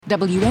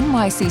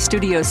WNYC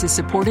Studios is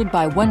supported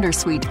by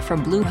Wondersuite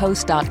from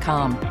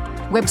Bluehost.com.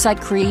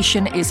 Website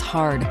creation is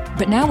hard,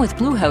 but now with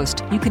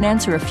Bluehost, you can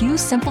answer a few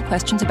simple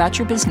questions about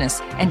your business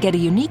and get a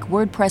unique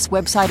WordPress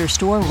website or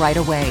store right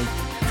away.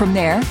 From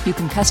there, you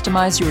can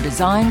customize your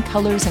design,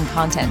 colors, and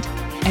content.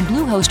 And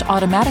Bluehost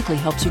automatically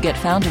helps you get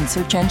found in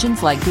search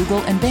engines like Google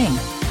and Bing.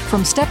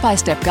 From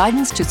step-by-step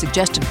guidance to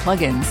suggested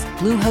plugins,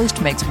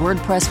 Bluehost makes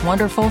WordPress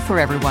wonderful for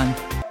everyone.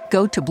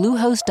 Go to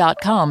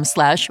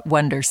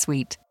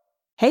bluehost.com/wondersuite.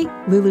 Hey,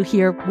 Lulu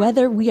here.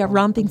 Whether we are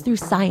romping through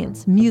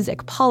science,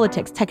 music,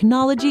 politics,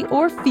 technology,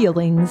 or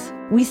feelings,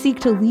 we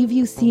seek to leave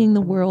you seeing the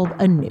world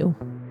anew.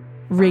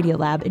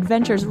 Radiolab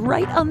adventures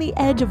right on the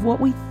edge of what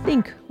we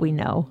think we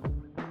know.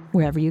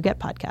 Wherever you get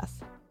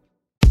podcasts.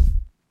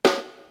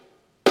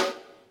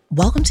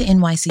 Welcome to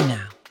NYC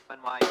Now,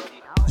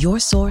 your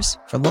source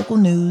for local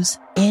news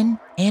in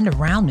and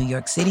around New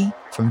York City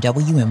from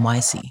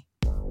WNYC.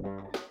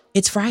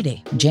 It's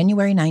Friday,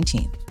 January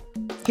 19th.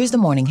 Here's the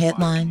morning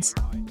headlines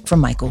from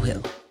Michael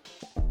Hill.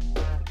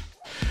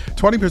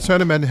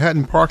 20% of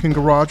Manhattan parking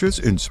garages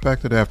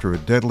inspected after a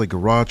deadly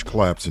garage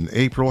collapse in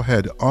April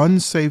had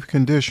unsafe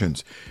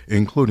conditions,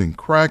 including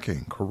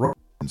cracking,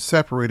 corrosion, and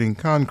separating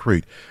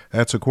concrete.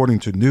 That's according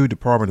to new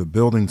Department of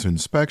Buildings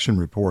inspection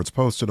reports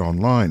posted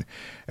online.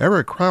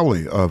 Eric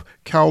Crowley of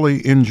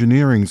Cowley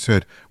Engineering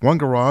said one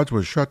garage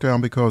was shut down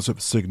because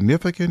of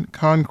significant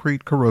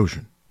concrete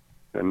corrosion.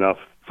 Enough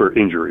for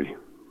injury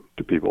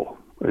to people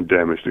and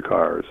damage to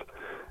cars.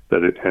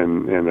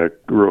 And a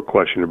real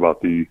question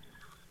about the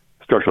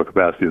structural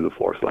capacity of the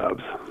floor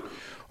slabs.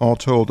 All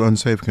told,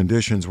 unsafe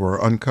conditions were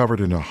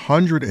uncovered in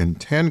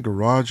 110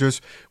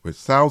 garages, with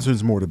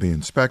thousands more to be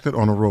inspected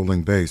on a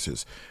rolling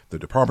basis. The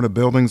Department of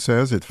Buildings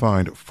says it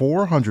fined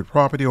 400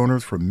 property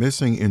owners for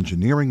missing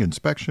engineering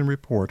inspection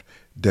report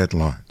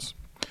deadlines.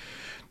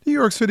 New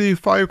York City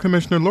Fire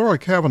Commissioner Laura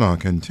Kavanagh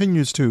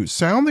continues to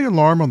sound the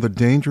alarm on the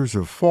dangers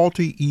of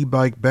faulty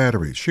e-bike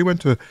batteries. She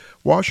went to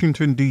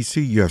Washington, D.C.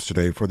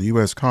 yesterday for the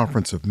U.S.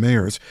 Conference of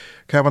Mayors.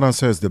 Kavanagh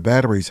says the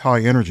battery's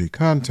high energy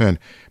content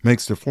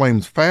makes the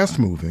flames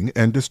fast-moving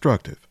and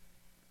destructive.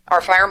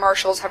 Our fire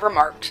marshals have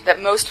remarked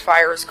that most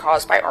fires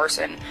caused by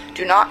arson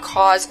do not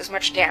cause as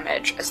much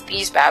damage as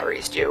these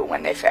batteries do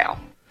when they fail.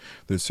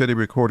 The city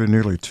recorded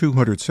nearly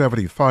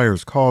 270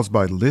 fires caused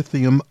by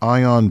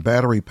lithium-ion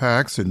battery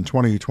packs in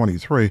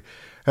 2023.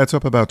 That's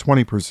up about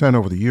 20%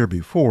 over the year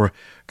before.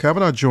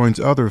 Kavanagh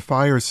joins other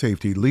fire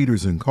safety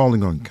leaders in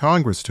calling on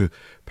Congress to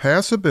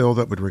pass a bill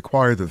that would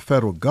require the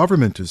federal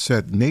government to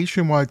set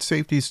nationwide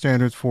safety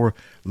standards for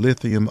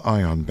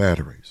lithium-ion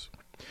batteries.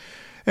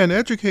 An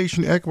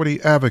education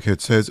equity advocate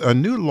says a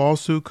new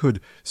lawsuit could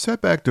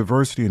set back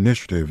diversity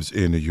initiatives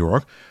in New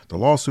York. The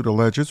lawsuit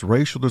alleges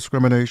racial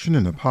discrimination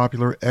in a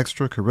popular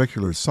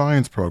extracurricular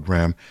science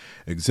program.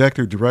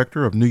 Executive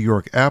Director of New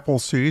York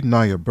Appleseed,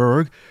 Naya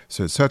Berg,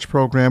 says such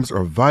programs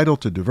are vital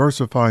to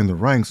diversifying the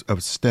ranks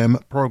of STEM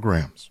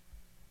programs.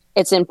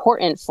 It's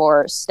important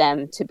for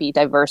STEM to be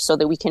diverse so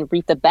that we can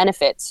reap the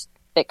benefits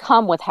that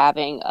come with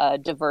having a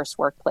diverse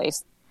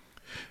workplace.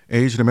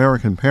 Asian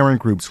American parent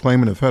groups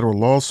claim in a federal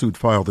lawsuit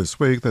filed this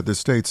week that the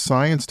state's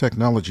science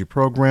technology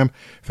program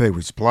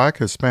favors Black,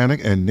 Hispanic,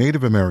 and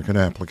Native American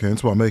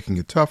applicants while making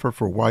it tougher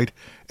for white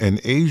and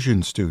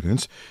Asian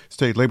students.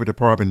 State Labor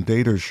Department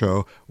data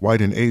show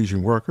white and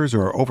Asian workers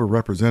are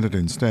overrepresented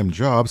in STEM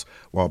jobs,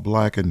 while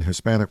Black and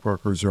Hispanic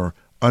workers are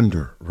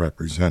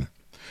underrepresented.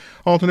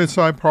 Alternate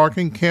side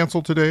parking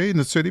canceled today in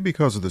the city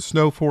because of the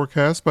snow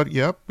forecast, but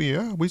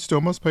we still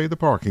must pay the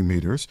parking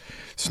meters.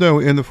 Snow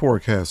in the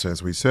forecast,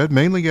 as we said,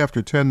 mainly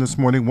after 10 this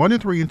morning, 1 to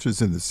 3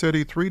 inches in the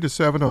city, 3 to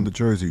 7 on the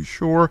Jersey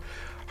Shore.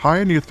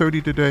 High near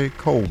 30 today,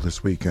 cold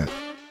this weekend.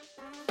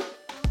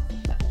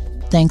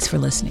 Thanks for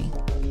listening.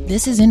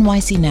 This is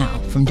NYC Now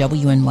from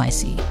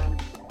WNYC.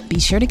 Be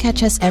sure to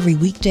catch us every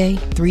weekday,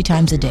 3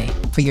 times a day,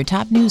 for your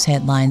top news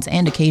headlines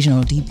and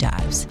occasional deep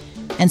dives.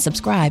 And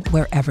subscribe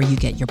wherever you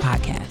get your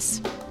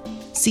podcasts.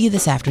 See you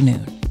this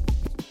afternoon.